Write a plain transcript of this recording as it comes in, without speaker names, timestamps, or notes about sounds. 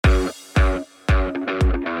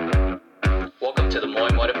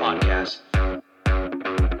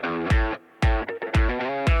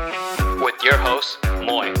your host,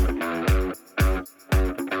 Moy.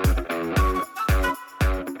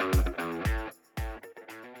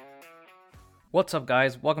 What's up,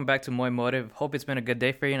 guys? Welcome back to Moy Motive. Hope it's been a good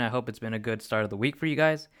day for you, and I hope it's been a good start of the week for you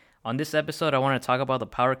guys. On this episode, I want to talk about the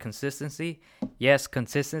power of consistency. Yes,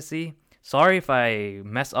 consistency. Sorry if I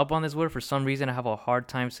mess up on this word. For some reason, I have a hard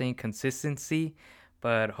time saying consistency,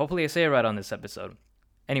 but hopefully I say it right on this episode.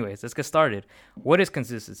 Anyways, let's get started. What is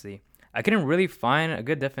consistency? I couldn't really find a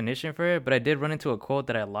good definition for it, but I did run into a quote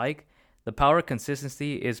that I like. The power of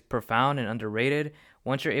consistency is profound and underrated.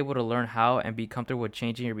 Once you're able to learn how and be comfortable with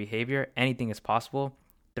changing your behavior, anything is possible.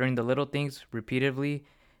 Doing the little things repeatedly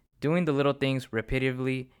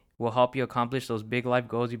will help you accomplish those big life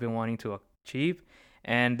goals you've been wanting to achieve.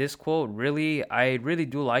 And this quote I really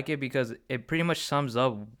do like it because it pretty much sums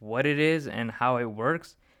up what it is and how it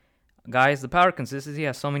works. Guys, the power of consistency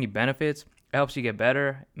has so many benefits. It helps you get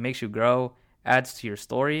better, makes you grow, adds to your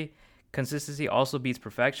story. Consistency also beats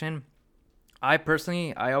perfection. I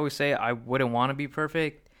always say I wouldn't want to be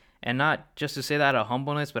perfect, and not just to say that out of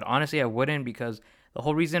humbleness, but honestly, I wouldn't, because the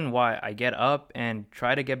whole reason why I get up and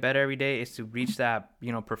try to get better every day is to reach that,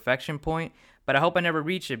 perfection point. But I hope I never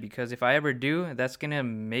reach it, because if I ever do, that's going to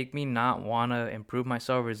make me not want to improve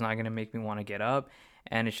myself, or it's not going to make me want to get up,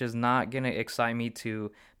 and it's just not going to excite me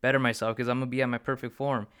to better myself, because I'm going to be at my perfect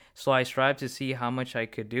form. So I strive to see how much I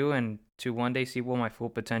could do and to one day see what my full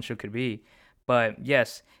potential could be. But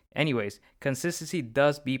yes, anyways, consistency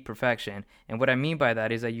does beat perfection. And what I mean by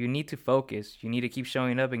that is that you need to focus. You need to keep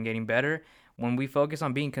showing up and getting better. When we focus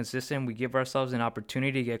on being consistent, we give ourselves an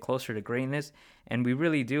opportunity to get closer to greatness. And we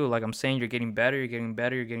really do. Like I'm saying, you're getting better,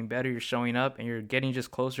 you're showing up, and you're getting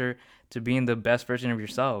just closer to being the best version of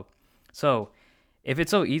yourself. So if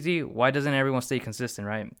it's so easy, why doesn't everyone stay consistent,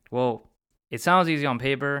 right? Well, it sounds easy on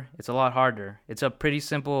paper. It's a lot harder. It's a pretty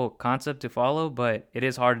simple concept to follow, but it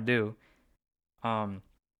is hard to do.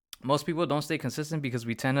 Most people don't stay consistent because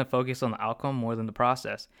we tend to focus on the outcome more than the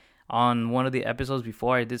process. On one of the episodes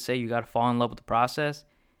before, I did say you got to fall in love with the process.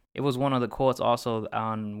 It was one of the quotes also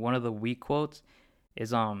on one of the week quotes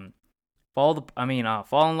is fall in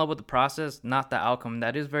love with the process, not the outcome.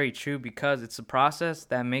 That is very true, because it's a process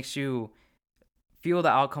that makes you feel the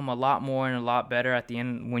outcome a lot more and a lot better at the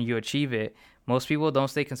end when you achieve it. Most people don't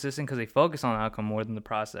stay consistent because they focus on the outcome more than the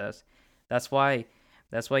process. That's why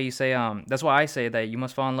I say that you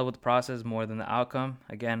must fall in love with the process more than the outcome.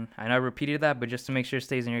 Again, I know I repeated that, but just to make sure it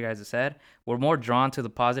stays in your guys' head, we're more drawn to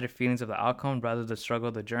the positive feelings of the outcome rather than the struggle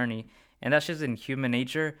of the journey. And that's just in human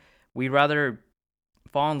nature. We'd rather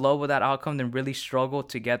fall in love with that outcome than really struggle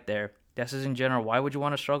to get there. That's just in general. Why would you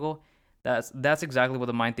want to struggle? That's exactly what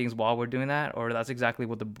the mind thinks while we're doing that, or that's exactly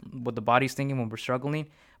what the body's thinking when we're struggling.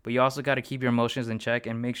 But you also got to keep your emotions in check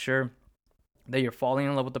and make sure that you're falling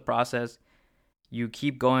in love with the process. You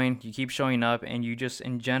keep going, you keep showing up, and you just,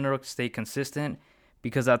 in general, stay consistent,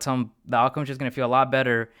 because that's how the outcome's just going to feel a lot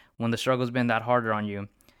better when the struggle's been that harder on you.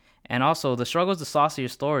 And also, the struggle is the sauce of your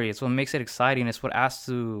story. It's what makes it exciting. It's what adds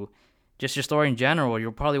to just your story in general.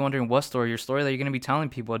 You're probably wondering what story, your story that you're going to be telling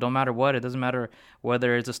people. It don't matter what. It doesn't matter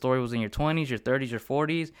whether it's a story that was in your 20s, your 30s, your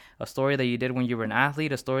 40s, a story that you did when you were an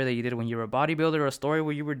athlete, a story that you did when you were a bodybuilder, or a story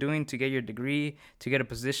what you were doing to get your degree, to get a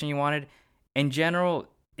position you wanted. In general,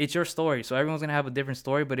 it's your story. So everyone's going to have a different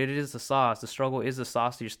story, but it is the sauce. The struggle is the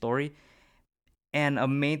sauce to your story. And a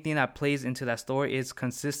main thing that plays into that story is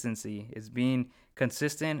consistency. It's being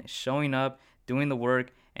consistent, showing up, doing the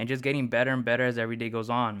work, and just getting better and better as every day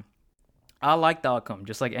goes on. I like the outcome,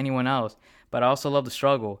 just like anyone else, but I also love the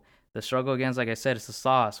struggle. The struggle, again, like I said, it's the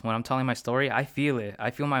sauce. When I'm telling my story, I feel it. I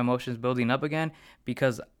feel my emotions building up again,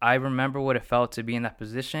 because I remember what it felt to be in that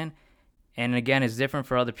position. And again, it's different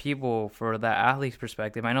for other people, for that athlete's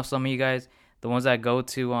perspective. I know some of you guys, the ones that go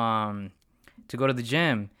to go to the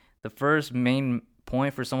gym, the first main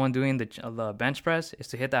point for someone doing the bench press is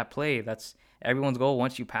to hit that plate. That's everyone's goal.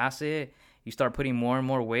 Once you pass it, you start putting more and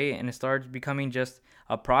more weight, and it starts becoming just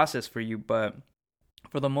a process for you. But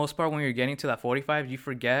for the most part, when you're getting to that 45, you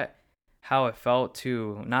forget how it felt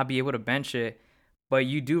to not be able to bench it. But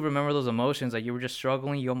you do remember those emotions, like you were just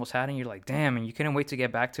struggling, you almost had it, and you're like, damn, and you couldn't wait to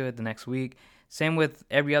get back to it the next week. Same with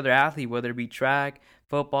every other athlete, whether it be track,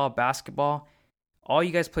 football, basketball. All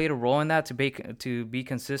you guys played a role in that to be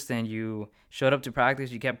consistent. You showed up to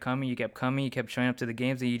practice, you kept coming, you kept showing up to the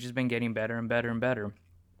games, and you just been getting better and better and better.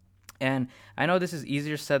 And I know this is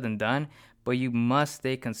easier said than done, but you must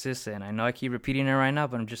stay consistent. I know I keep repeating it right now,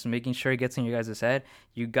 but I'm just making sure it gets in your guys' head.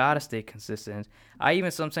 You gotta stay consistent. I even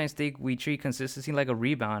sometimes think we treat consistency like a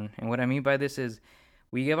rebound. And what I mean by this is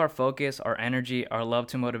We give our focus, our energy, our love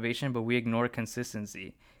to motivation, but we ignore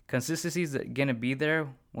consistency. Consistency is going to be there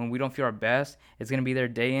when we don't feel our best. It's going to be there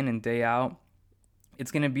day in and day out.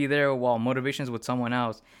 It's going to be there while motivation is with someone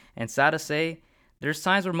else. And sad to say, there's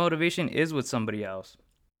times where motivation is with somebody else.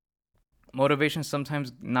 Motivation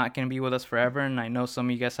sometimes not going to be with us forever, and I know some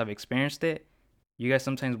of you guys have experienced it. You guys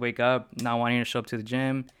sometimes wake up not wanting to show up to the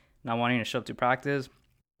gym, not wanting to show up to practice,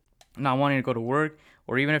 not wanting to go to work,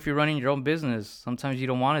 or even if you're running your own business, sometimes you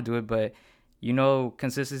don't want to do it, but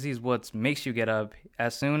consistency is what makes you get up.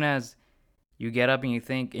 As soon as you get up and you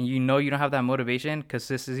think, and you don't have that motivation,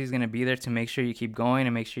 consistency is going to be there to make sure you keep going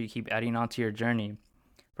and make sure you keep adding on to your journey.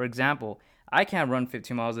 For example, I can't run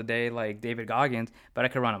 15 miles a day like David Goggins, but I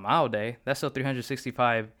could run a mile a day. That's still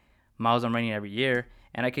 365 miles I'm running every year.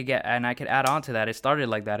 And I could add on to that. It started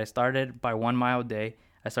like that. I started by 1 mile a day.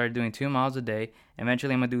 I started doing 2 miles a day.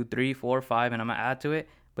 Eventually, I'm going to do 3, 4, 5, and I'm going to add to it.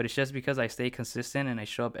 But it's just because I stay consistent and I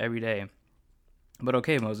show up every day. But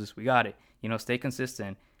okay, Moses, we got it. Stay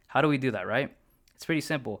consistent. How do we do that, right? It's pretty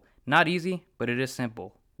simple. Not easy, but it is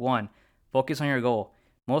simple. 1, focus on your goal.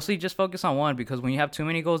 Mostly just focus on one, because when you have too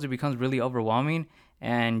many goals, it becomes really overwhelming.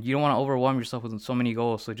 And you don't want to overwhelm yourself with so many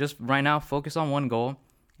goals. So just right now, focus on one goal.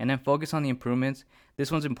 And then focus on the improvements.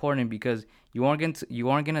 This one's important because you aren't going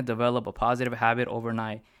to develop a positive habit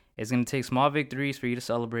overnight. It's going to take small victories for you to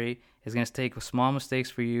celebrate. It's going to take small mistakes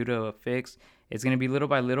for you to fix. It's going to be little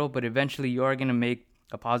by little, but eventually you are going to make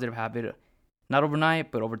a positive habit. Not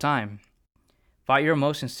overnight, but over time. Fight your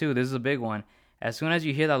emotions too. This is a big one. As soon as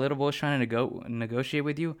you hear that little voice trying to negotiate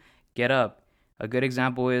with you, get up. A good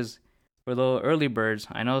example is for the early birds.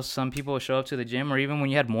 I know some people show up to the gym, or even when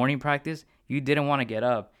you had morning practice, you didn't want to get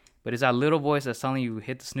up. But it's that little voice that's telling you,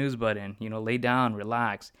 hit the snooze button, lay down,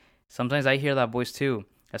 relax. Sometimes I hear that voice too.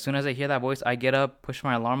 As soon as I hear that voice, I get up, push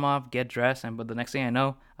my alarm off, get dressed, but the next thing I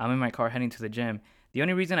know, I'm in my car heading to the gym. The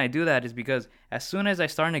only reason I do that is because as soon as I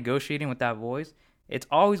start negotiating with that voice, it's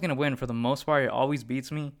always going to win. For the most part, it always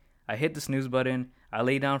beats me. I hit the snooze button, I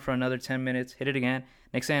lay down for another 10 minutes, hit it again.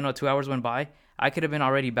 Next thing I know, 2 hours went by. I could have been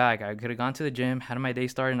already back. I could have gone to the gym, had my day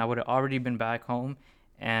started, and I would have already been back home.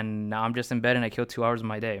 And now I'm just in bed and I killed 2 hours of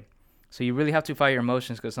my day. So you really have to fight your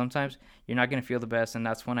emotions, because sometimes you're not going to feel the best. And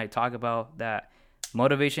that's when I talk about that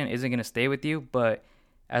motivation isn't going to stay with you. But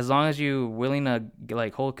as long as you're willing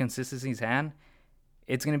to hold consistency's hand,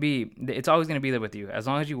 it's always going to be there with you. As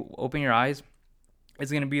long as you open your eyes,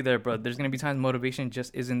 it's going to be there. But there's going to be times motivation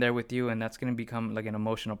just isn't there with you, and that's going to become like an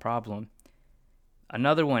emotional problem.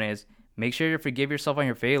 Another one is make sure you forgive yourself on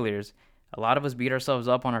your failures. A lot of us beat ourselves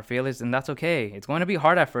up on our failures, and that's okay. It's going to be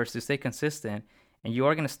hard at first to stay consistent, and you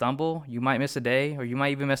are going to stumble. You might miss a day, or you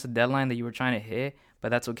might even miss a deadline that you were trying to hit, but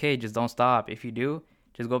that's okay. Just don't stop. If you do,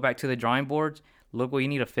 just go back to the drawing boards, look what you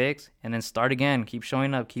need to fix, and then start again. Keep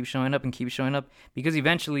showing up, and keep showing up, because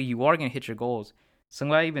eventually you are going to hit your goals. Some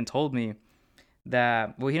guy even told me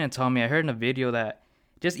that, well, he didn't tell me. I heard in a video that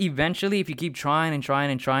just eventually, if you keep trying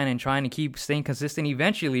and keep staying consistent,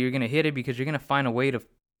 eventually you're going to hit it, because you're going to find a way to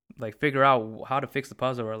figure out how to fix the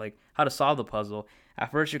puzzle, or how to solve the puzzle.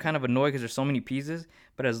 At first, you're kind of annoyed because there's so many pieces,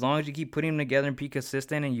 but as long as you keep putting them together and be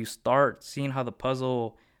consistent, and you start seeing how the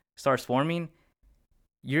puzzle starts forming,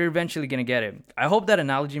 you're eventually going to get it. I hope that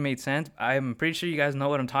analogy made sense. I'm pretty sure you guys know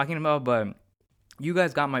what I'm talking about, but you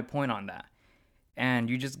guys got my point on that. And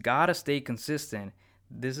you just got to stay consistent.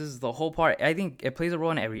 This is the whole part. I think it plays a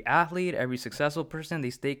role in every athlete, every successful person. They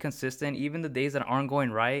stay consistent, even the days that aren't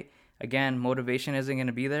going right. Again, motivation isn't going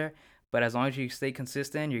to be there, but as long as you stay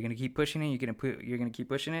consistent, you're going to keep pushing it. You're going to keep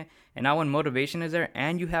pushing it. And now when motivation is there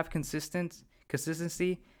and you have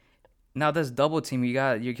consistency, now that's double team.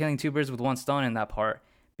 You're killing two birds with one stone in that part,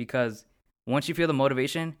 because once you feel the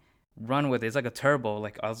motivation, run with it. It's like a turbo.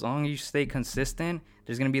 As long as you stay consistent,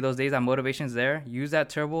 there's going to be those days that motivation's there. Use that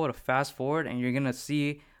turbo to fast forward, and you're going to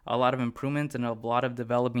see a lot of improvements and a lot of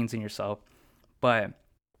developments in yourself. But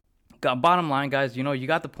bottom line, guys, you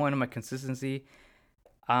got the point of my consistency.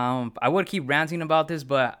 I would keep ranting about this,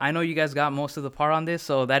 but I know you guys got most of the part on this,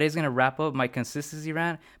 so that is going to wrap up my consistency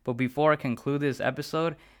rant. But before I conclude this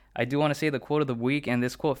episode, I do want to say the quote of the week, and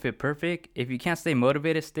this quote fit perfect. If you can't stay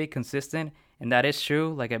motivated, stay consistent. And that is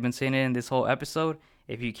true. Like I've been saying it in this whole episode.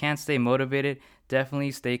 If you can't stay motivated,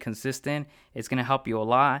 definitely stay consistent. It's going to help you a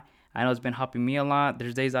lot. I know it's been helping me a lot.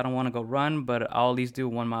 There's days I don't want to go run, but I'll at least do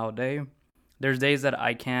 1 mile a day. There's days that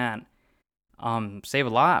I can't save a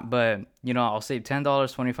lot, but I'll save $10,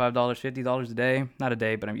 $25, $50 a day. Not a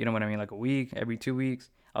day, but you know what I mean, like a week, every 2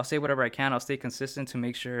 weeks. I'll save whatever I can. I'll stay consistent to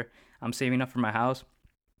make sure I'm saving up for my house.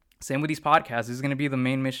 Same with these podcasts. This is going to be the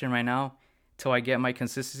main mission right now till I get my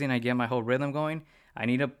consistency and I get my whole rhythm going. I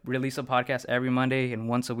need to release a podcast every Monday and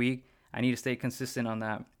once a week. I need to stay consistent on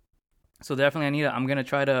that. So definitely I'm going to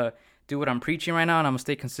try to do what I'm preaching right now, and I'm going to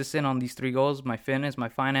stay consistent on these 3 goals: my fitness, my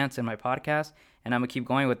finance, and my podcast. And I'm going to keep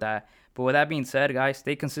going with that. But with that being said, guys,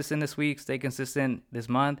 stay consistent this week, stay consistent this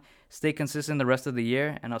month, stay consistent the rest of the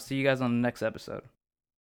year, and I'll see you guys on the next episode.